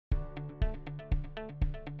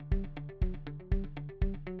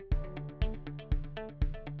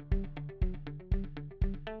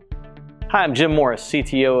Hi, I'm Jim Morris,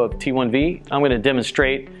 CTO of T1V. I'm going to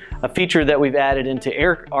demonstrate a feature that we've added into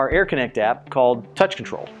our AirConnect app called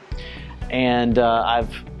TouchControl. And I've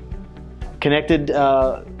connected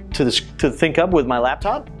to the ThinkHub with my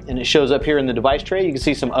laptop, and it shows up here in the device tray. You can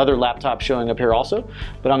see some other laptops showing up here also,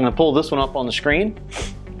 but I'm going to pull this one up on the screen.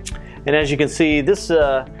 And as you can see, this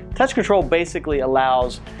TouchControl basically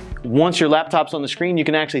allows, once your laptop's on the screen, you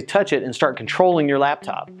can actually touch it and start controlling your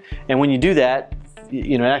laptop. And when you do that,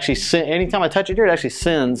 it actually anytime I touch it here, it actually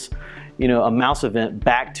sends, a mouse event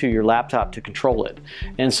back to your laptop to control it.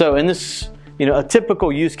 And so in this, a typical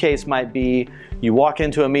use case might be you walk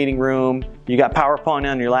into a meeting room, you got PowerPoint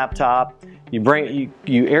on your laptop,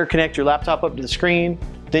 you air connect your laptop up to the screen,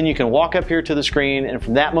 then you can walk up here to the screen, and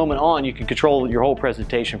from that moment on, you can control your whole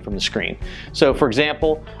presentation from the screen. So for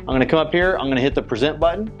example, I'm going to come up here, I'm going to hit the present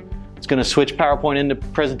button. It's going to switch PowerPoint into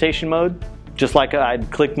presentation mode, just like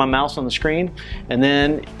I'd click my mouse on the screen, and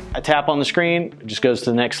then I tap on the screen, it just goes to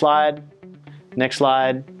the next slide, next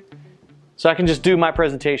slide. So I can just do my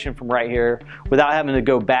presentation from right here without having to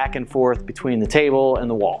go back and forth between the table and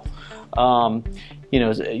the wall.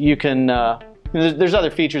 You can, there's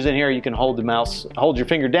other features in here. You can hold the mouse, hold your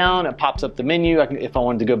finger down, it pops up the menu. If I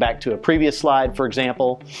wanted to go back to a previous slide, for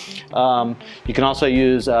example. You can also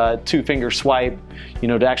use a two-finger swipe,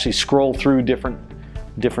 to actually scroll through different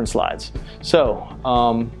slides.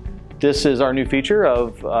 So this is our new feature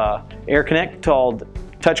of AirConnect called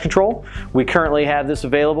TouchControl. We currently have this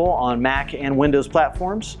available on Mac and Windows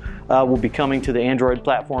platforms. Will be coming to the Android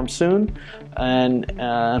platform soon, and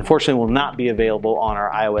unfortunately will not be available on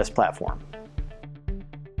our iOS platform.